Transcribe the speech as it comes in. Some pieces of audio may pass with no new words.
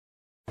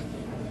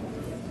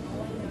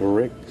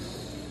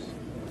BRICS.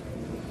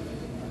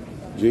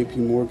 JP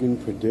Morgan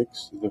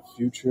predicts the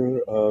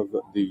future of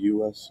the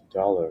US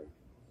dollar.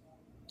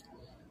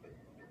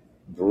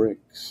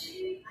 BRICS.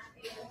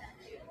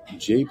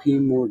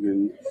 JP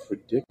Morgan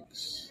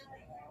predicts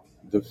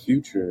the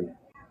future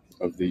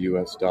of the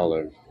US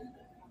dollar.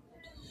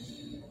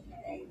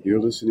 You're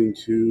listening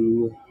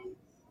to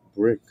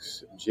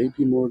BRICS.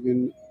 JP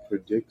Morgan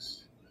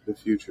predicts the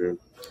future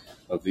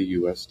of the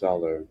US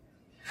dollar.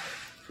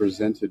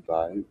 Presented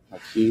by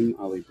Hakeem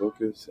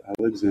Alibokas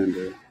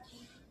Alexander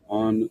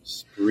on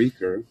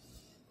Spreaker,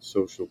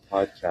 Social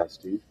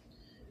Podcasting,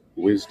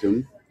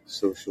 Wisdom,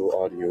 Social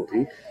Audio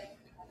Inc.,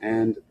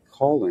 and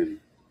Call-In,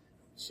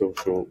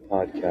 Social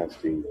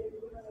Podcasting.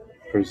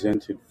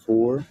 Presented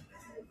for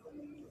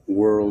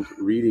World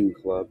Reading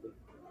Club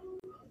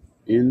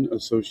in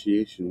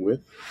association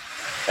with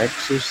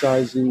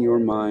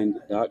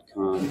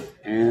exercisingyourmind.com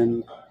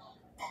and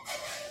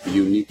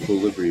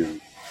Uniquilibrium.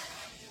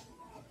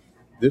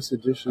 This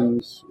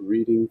edition's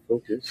reading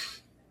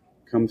focus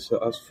comes to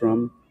us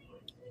from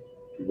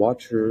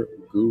Watcher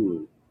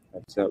Guru.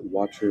 That's at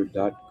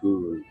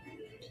watcher.guru.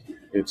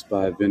 It's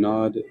by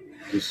Vinod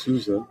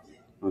D'Souza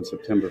on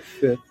September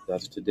 5th,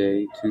 that's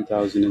today,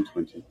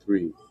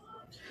 2023.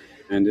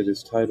 And it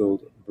is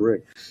titled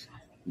BRICS.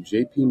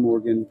 JP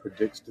Morgan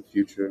predicts the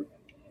future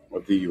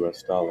of the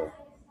US dollar.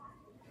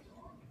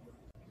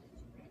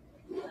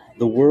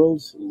 The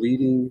world's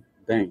leading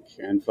bank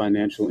and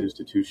financial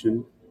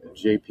institution,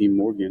 JP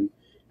Morgan,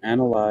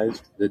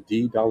 analyzed the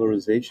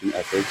de-dollarization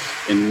efforts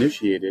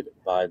initiated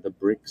by the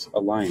BRICS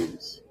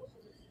alliance.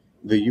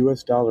 The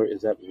US dollar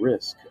is at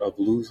risk of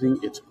losing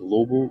its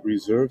global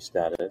reserve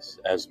status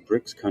as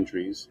BRICS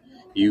countries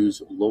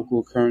use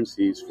local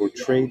currencies for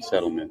trade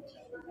settlement.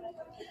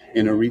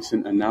 In a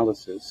recent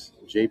analysis,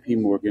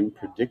 JP Morgan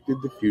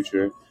predicted the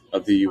future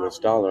of the US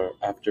dollar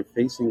after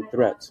facing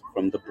threats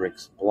from the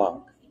BRICS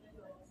bloc.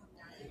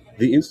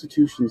 The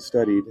institution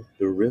studied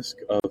the risk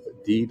of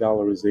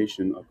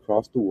de-dollarization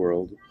across the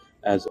world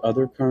as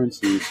other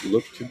currencies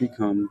look to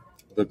become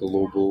the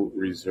global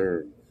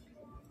reserve.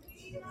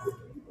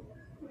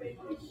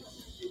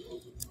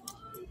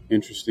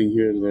 Interesting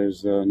here,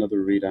 there's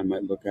another read I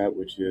might look at,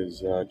 which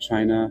is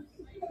China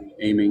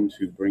aiming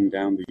to bring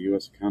down the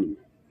U.S. economy.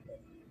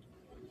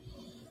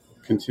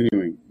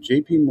 Continuing,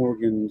 JP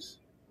Morgan's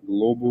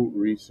Global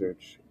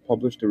Research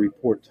published a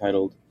report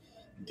titled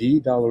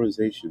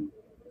De-Dollarization,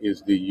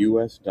 Is the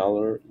U.S.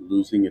 Dollar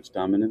Losing Its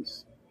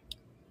Dominance?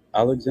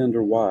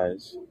 Alexander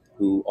Wise,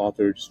 who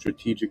authored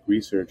strategic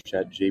research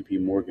at JP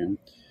Morgan,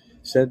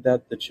 said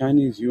that the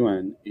Chinese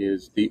yuan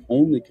is the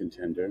only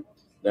contender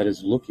that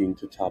is looking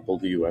to topple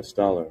the US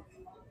dollar.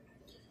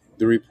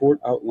 The report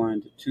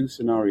outlined two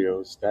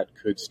scenarios that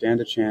could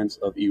stand a chance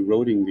of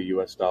eroding the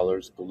US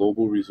dollar's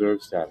global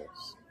reserve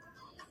status.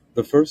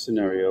 The first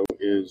scenario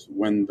is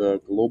when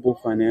the global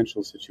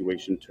financial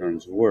situation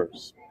turns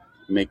worse,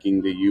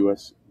 making the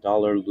US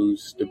dollar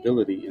lose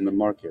stability in the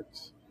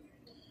markets.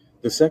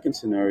 The second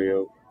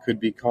scenario could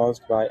be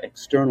caused by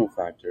external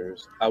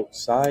factors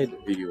outside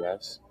the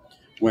US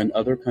when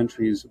other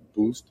countries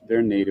boost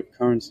their native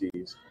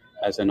currencies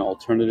as an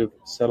alternative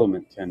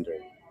settlement tender.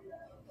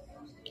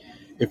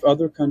 If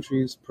other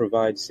countries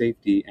provide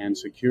safety and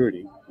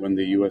security when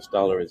the US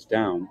dollar is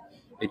down,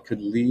 it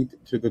could lead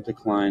to the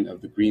decline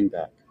of the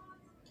greenback.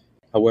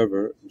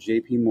 However,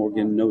 JP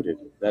Morgan noted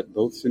that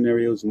both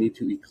scenarios need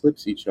to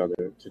eclipse each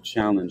other to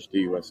challenge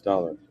the US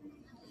dollar.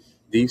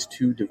 These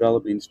two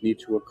developments need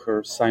to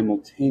occur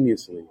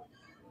simultaneously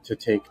to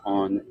take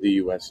on the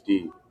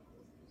USD.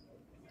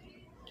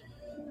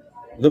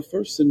 The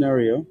first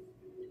scenario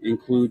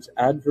includes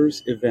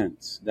adverse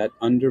events that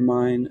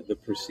undermine the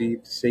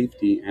perceived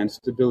safety and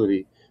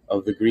stability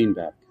of the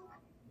greenback,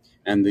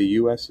 and the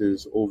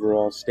U.S.'s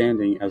overall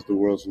standing as the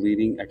world's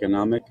leading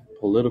economic,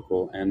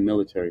 political, and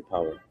military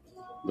power,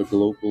 the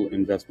Global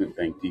Investment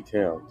Bank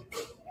detailed.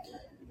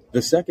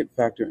 The second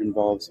factor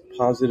involves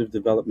positive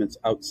developments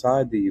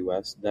outside the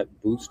U.S.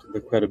 that boost the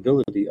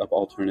credibility of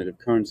alternative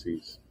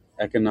currencies,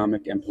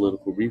 economic and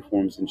political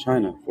reforms in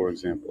China, for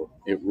example,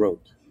 it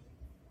wrote.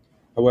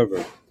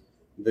 However,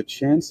 the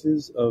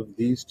chances of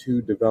these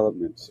two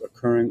developments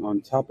occurring on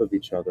top of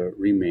each other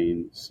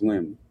remain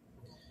slim.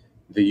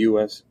 The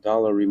US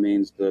dollar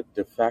remains the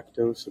de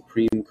facto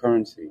supreme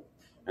currency,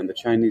 and the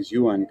Chinese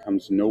yuan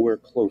comes nowhere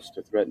close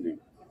to threatening.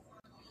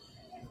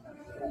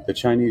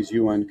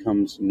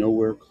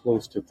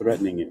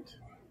 it.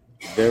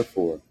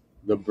 Therefore,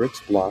 the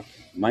BRICS bloc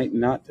might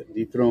not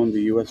dethrone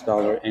the US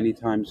dollar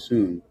anytime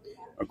soon,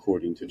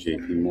 according to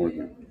JP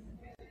Morgan.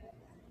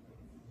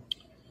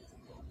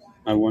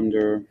 I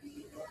wonder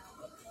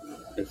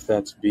if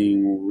that's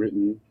being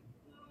written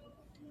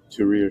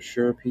to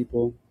reassure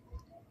people,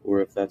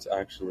 or if that's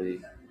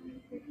actually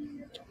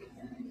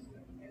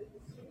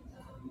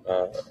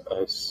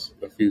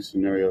a few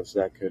scenarios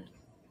that could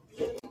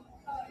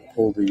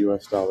pull the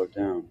US dollar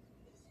down.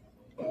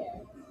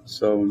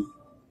 So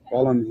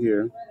while I'm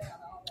here,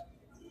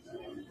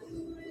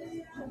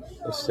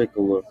 let's take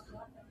a look.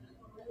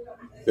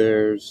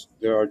 There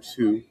are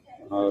two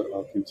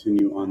I'll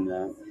continue on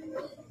that.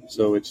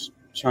 So it's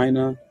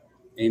China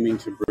aiming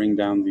to bring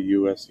down the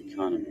U.S.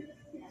 economy.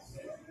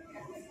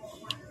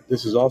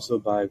 This is also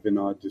by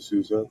Vinod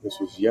D'Souza. This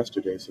was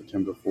yesterday,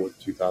 September 4th,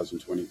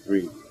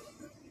 2023.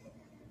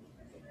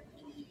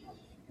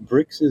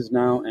 BRICS is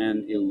now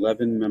an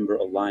 11-member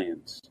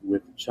alliance,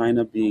 with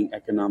China being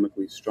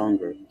economically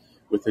stronger,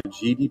 with a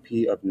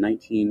GDP of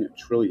 19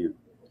 trillion.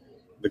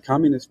 The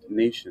communist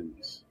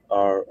nations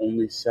are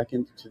only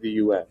second to the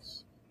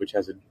US, which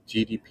has a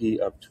GDP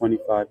of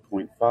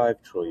 25.5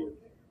 trillion.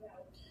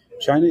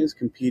 China is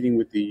competing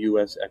with the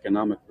US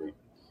economically,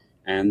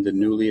 and the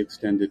newly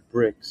extended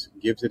BRICS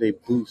gives it a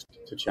boost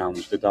to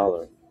challenge the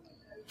dollar.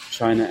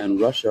 China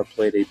and Russia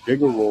played a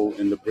bigger role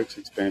in the BRICS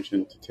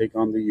expansion to take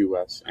on the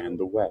US and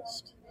the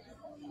West.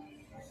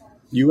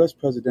 US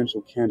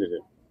presidential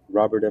candidate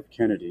Robert F.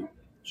 Kennedy,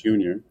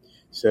 Jr.,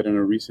 said in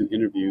a recent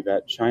interview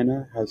that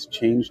China has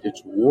changed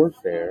its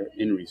warfare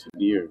in recent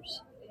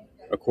years.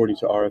 According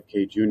to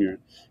RFK Jr.,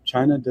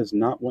 China does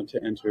not want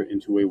to enter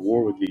into a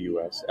war with the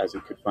US as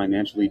it could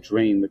financially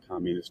drain the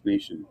communist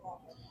nation.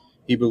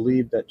 He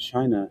believed that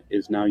China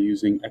is now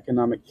using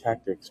economic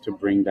tactics to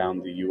bring down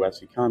the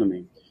US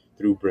economy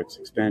through BRICS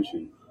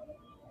expansion.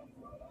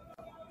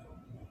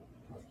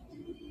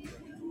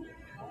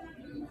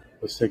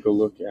 Let's take a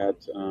look at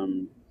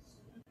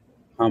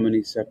how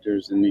many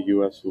sectors in the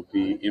US will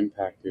be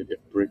impacted if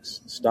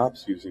BRICS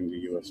stops using the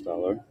US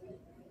dollar.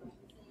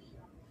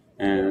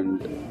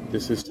 And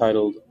this is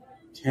titled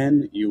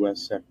 10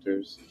 US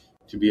sectors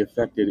to be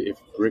affected if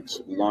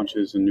BRICS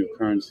launches a new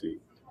currency,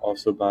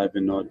 also by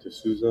Vinod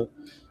D'Souza.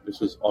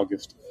 This was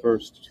August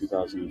 1st,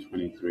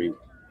 2023.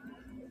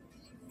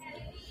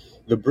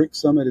 The BRICS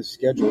summit is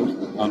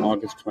scheduled on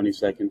August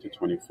 22nd to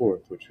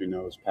 24th, which we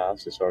know is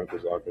past. This article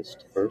is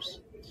August 1st.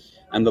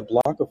 And the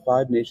bloc of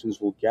 5 nations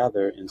will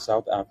gather in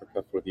South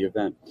Africa for the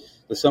event.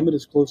 The summit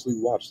is closely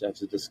watched as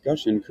the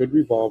discussion could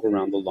revolve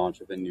around the launch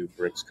of a new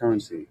BRICS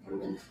currency.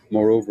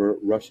 Moreover,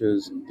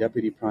 Russia's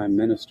Deputy Prime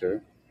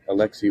Minister,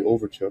 Alexei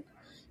Overchuk,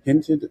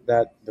 hinted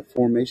that the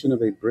formation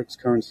of a BRICS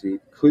currency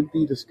could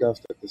be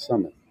discussed at the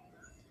summit.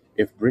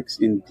 If BRICS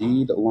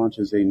indeed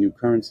launches a new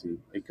currency,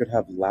 it could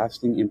have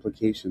lasting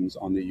implications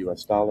on the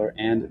US dollar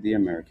and the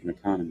American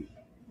economy.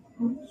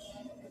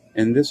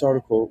 In this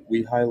article,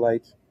 we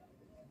highlight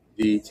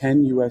the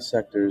 10 U.S.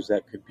 sectors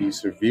that could be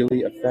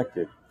severely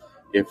affected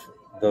if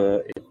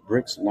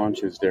BRICS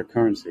launches their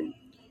currency.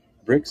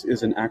 BRICS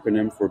is an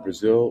acronym for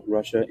Brazil,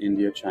 Russia,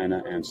 India,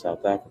 China, and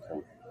South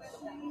Africa.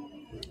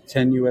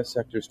 10 U.S.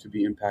 sectors to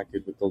be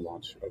impacted with the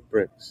launch of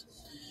BRICS.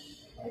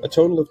 A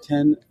total of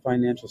 10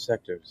 financial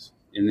sectors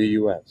in the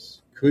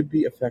U.S. could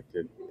be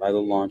affected by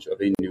the launch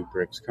of a new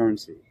BRICS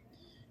currency.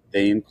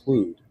 They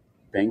include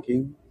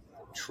banking,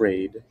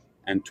 trade,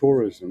 and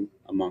tourism,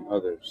 among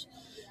others.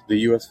 The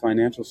U.S.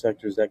 financial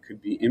sectors that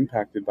could be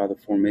impacted by the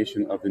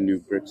formation of the new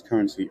BRICS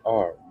currency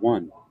are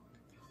 1.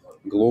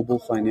 Global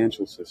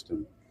financial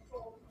system.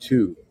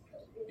 2.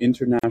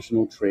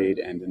 International trade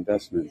and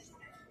investment.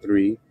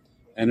 3.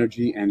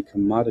 Energy and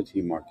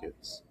commodity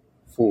markets.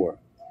 4.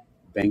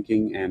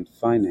 Banking and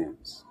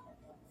finance.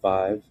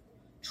 5.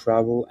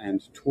 Travel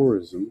and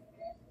tourism.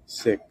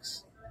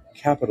 6.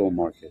 Capital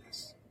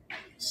markets.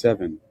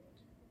 7.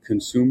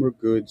 Consumer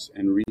goods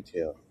and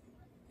retail.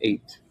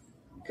 8.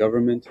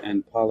 Government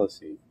and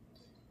policy.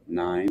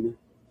 9.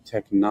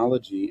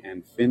 Technology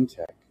and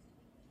fintech.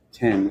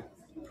 10.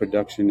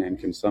 Production and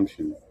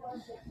consumption.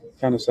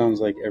 Kind of sounds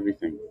like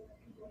everything.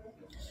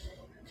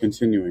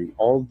 Continuing,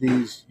 all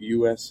these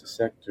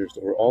sectors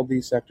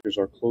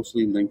are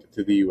closely linked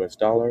to the US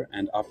dollar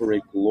and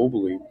operate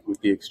globally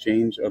with the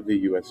exchange of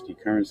the USD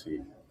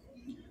currency.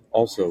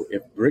 Also,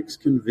 if BRICS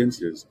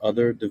convinces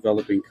other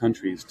developing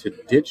countries to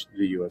ditch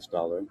the US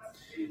dollar,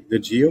 the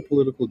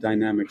geopolitical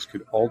dynamics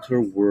could alter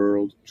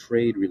world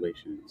trade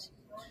relations.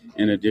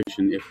 In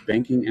addition, if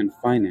banking and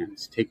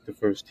finance take the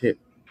first hit,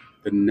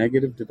 the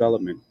negative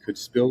development could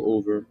spill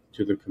over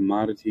to the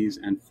commodities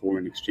and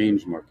foreign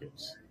exchange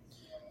markets.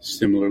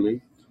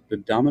 Similarly, the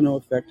domino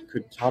effect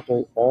could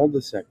topple all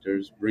the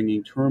sectors,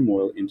 bringing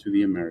turmoil into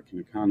the American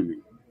economy.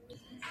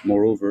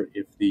 Moreover,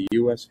 if the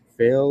U.S.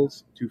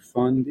 fails to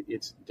fund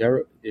its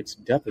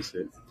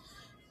deficit,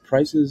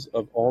 prices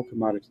of all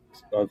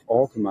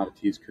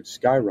commodities could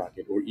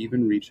skyrocket or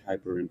even reach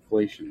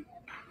hyperinflation.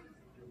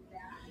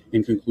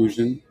 In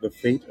conclusion, the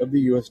fate of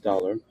the US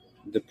dollar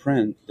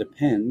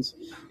depends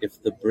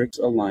if the BRICS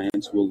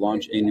alliance will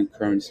launch a new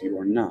currency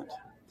or not.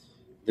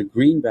 The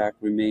greenback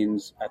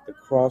remains at the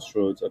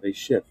crossroads of a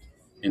shift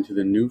into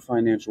the new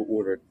financial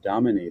order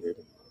dominated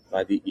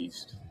by the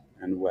East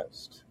and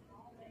West.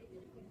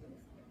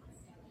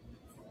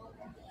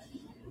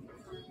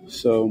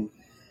 So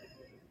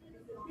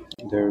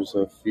there's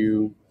a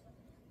few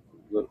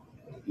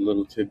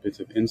little tidbits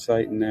of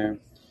insight in there.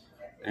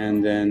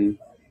 And then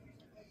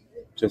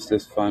just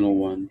this final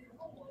one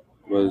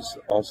was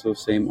also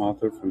same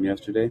author from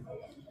yesterday,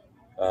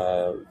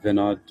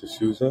 Vinod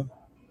D'Souza.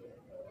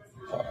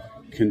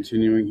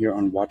 Continuing here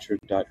on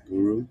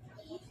Watcher.guru.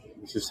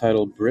 This is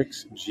titled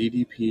BRICS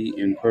GDP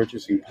in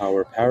Purchasing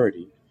Power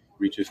Parity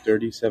reaches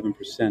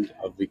 37%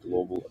 of the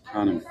global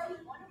economy.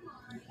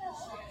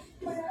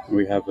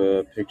 We have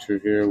a picture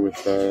here with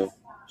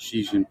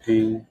Xi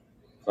Jinping,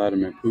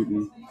 Vladimir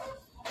Putin,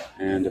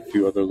 and a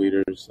few other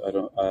leaders.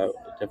 It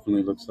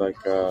definitely looks like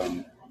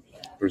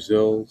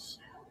Brazil's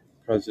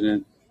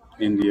president,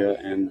 India,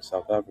 and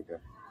South Africa.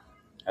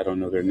 I don't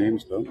know their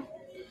names though.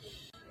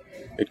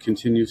 It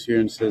continues here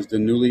and says the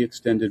newly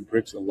extended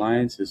BRICS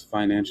alliance is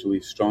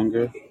financially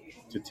stronger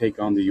to take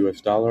on the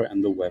US dollar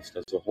and the West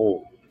as a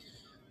whole.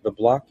 The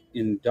bloc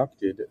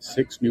inducted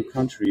 6 new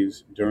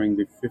countries during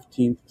the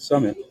 15th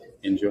summit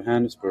in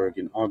Johannesburg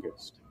in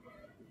August.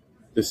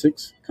 The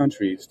 6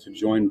 countries to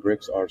join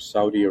BRICS are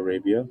Saudi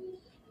Arabia,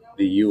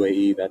 the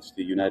UAE, that's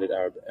the United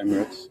Arab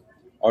Emirates,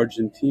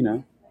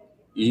 Argentina,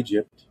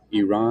 Egypt,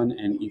 Iran,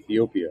 and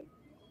Ethiopia.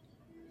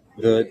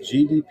 The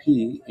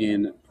GDP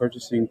in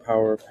purchasing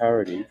power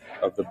parity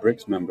of the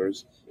BRICS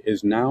members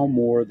is now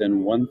more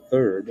than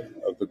 1/3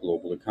 of the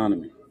global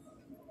economy.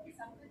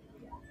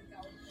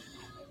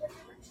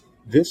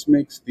 This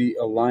makes the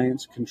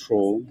alliance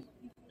control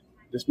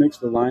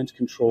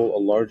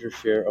a larger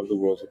share of the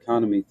world's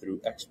economy through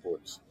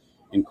exports,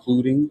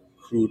 including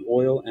crude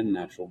oil and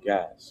natural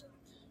gas.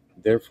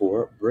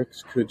 Therefore,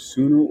 BRICS could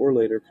sooner or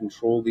later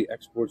control the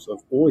exports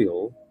of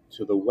oil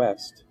to the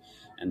West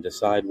and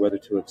decide whether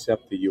to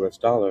accept the US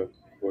dollar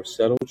or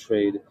settle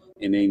trade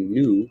in a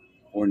new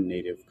or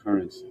native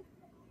currency.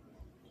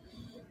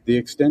 The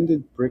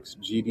extended BRICS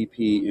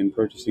GDP in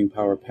purchasing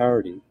power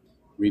parity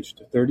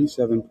reached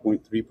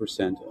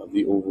 37.3% of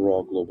the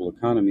overall global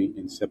economy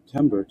in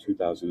September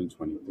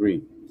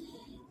 2023.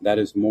 That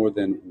is more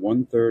than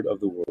 1/3 of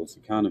the world's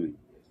economy,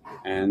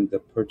 and the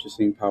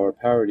purchasing power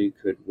parity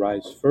could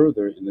rise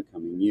further in the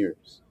coming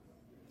years.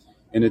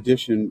 In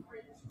addition,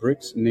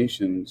 BRICS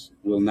nations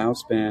will now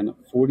span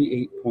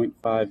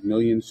 48.5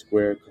 million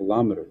square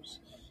kilometers,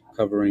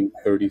 covering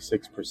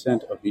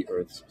 36% of the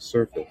Earth's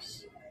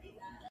surface.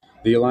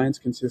 The alliance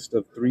consists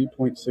of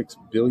 3.6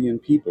 billion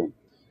people,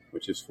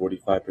 which is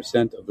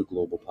 45% of the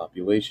global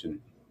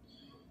population.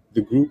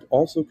 The group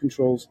also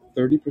controls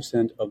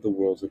 30% of the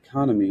world's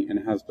economy and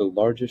has the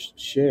largest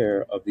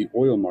share of the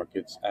oil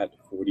markets at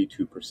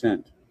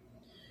 42%.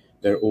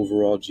 Their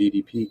overall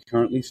GDP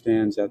currently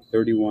stands at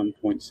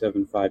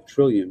 31.75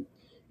 trillion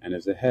and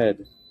is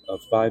ahead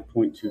of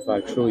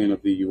 5.25 trillion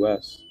of the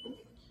US.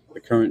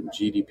 The current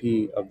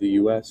GDP of the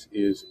US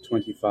is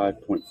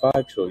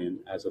 25.5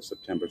 trillion as of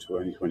September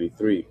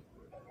 2023.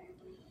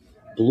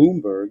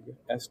 Bloomberg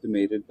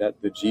estimated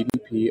that the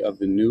GDP of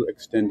the new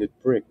extended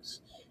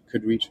BRICS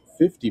could reach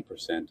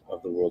 50%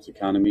 of the world's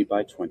economy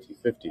by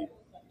 2050.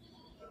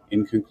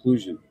 In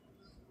conclusion,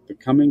 the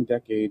coming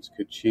decades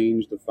could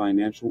change the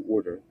financial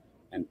order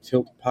and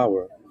tilt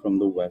power from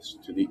the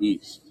West to the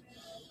East.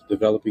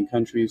 Developing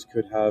countries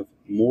could have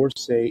more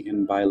say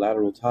in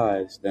bilateral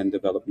ties than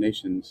developed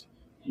nations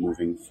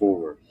moving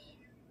forward.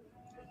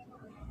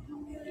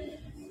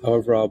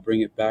 However, I'll bring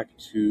it back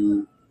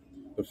to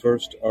the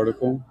first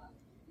article,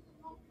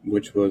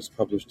 which was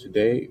published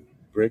today.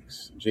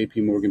 BRICS,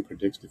 JP Morgan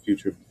predicts the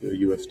future of the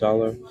US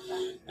dollar,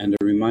 and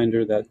a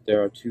reminder that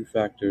there are 2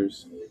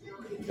 factors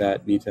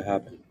that need to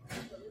happen.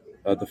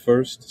 The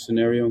first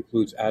scenario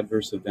includes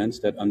adverse events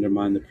that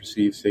undermine the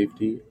perceived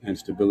safety and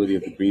stability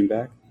of the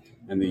greenback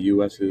and the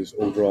U.S.'s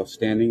overall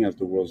standing as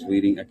the world's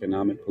leading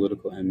economic,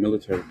 political, and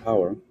military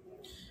power.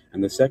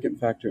 And the second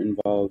factor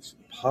involves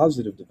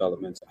positive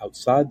developments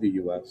outside the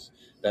U.S.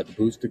 that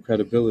boost the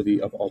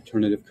credibility of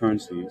alternative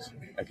currencies,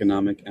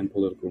 economic and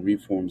political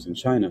reforms in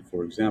China,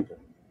 for example.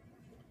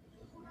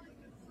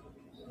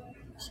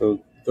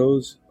 So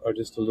those are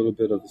just a little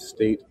bit of the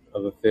state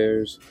of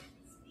affairs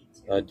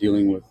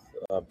dealing with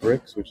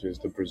BRICS, which is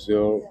the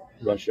Brazil,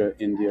 Russia,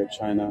 India,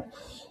 China,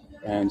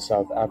 and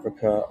South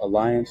Africa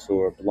alliance,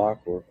 or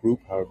bloc, or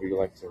group, however you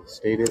like to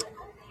state it.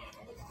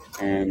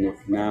 And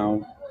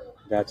now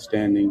that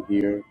standing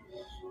here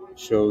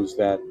shows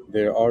that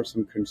there are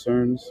some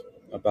concerns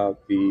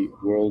about the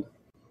world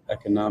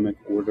economic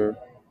order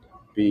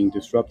being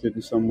disrupted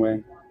in some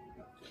way.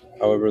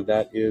 However,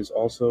 that is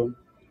also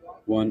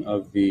one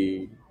of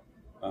the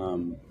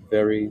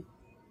very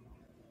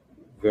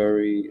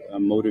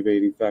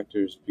motivating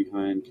factors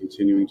behind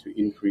continuing to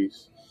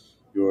increase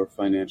your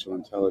financial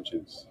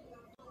intelligence,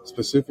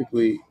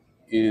 specifically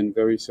in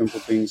very simple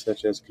things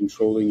such as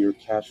controlling your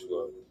cash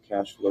flow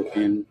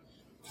in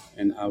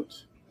and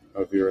out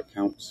of your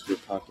accounts, your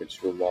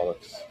pockets, your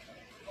wallets.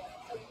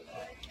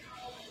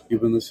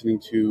 You've been listening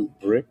to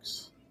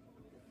BRICS,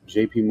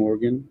 JP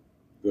Morgan,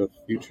 the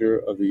future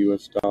of the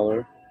US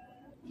dollar.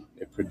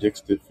 It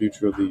predicts the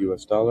future of the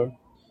US dollar,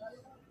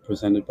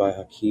 presented by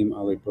Hakeem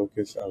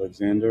Alibokis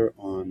Alexander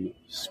on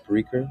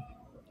Spreaker,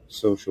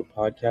 Social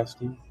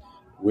Podcasting,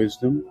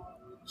 Wisdom,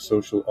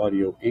 Social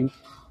Audio Inc.,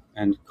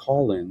 and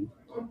Call-In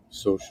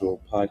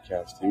Social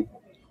Podcasting,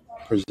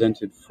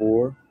 presented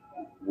for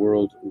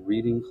World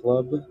Reading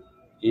Club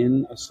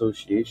in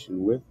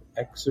association with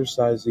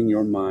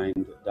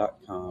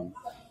exercisingyourmind.com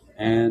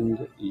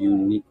and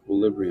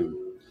Uniquilibrium.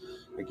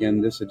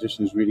 Again, this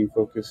edition's reading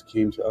focus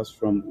came to us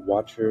from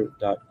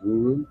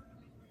Watcher.guru,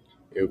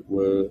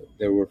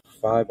 There were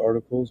 5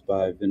 articles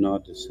by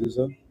Vinod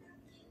D'Souza.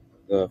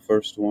 The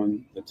first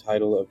one, the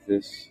title of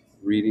this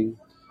reading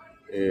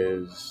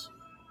is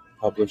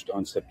published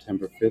on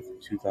September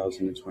 5th,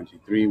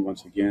 2023,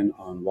 once again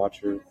on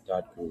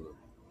watcher.guru.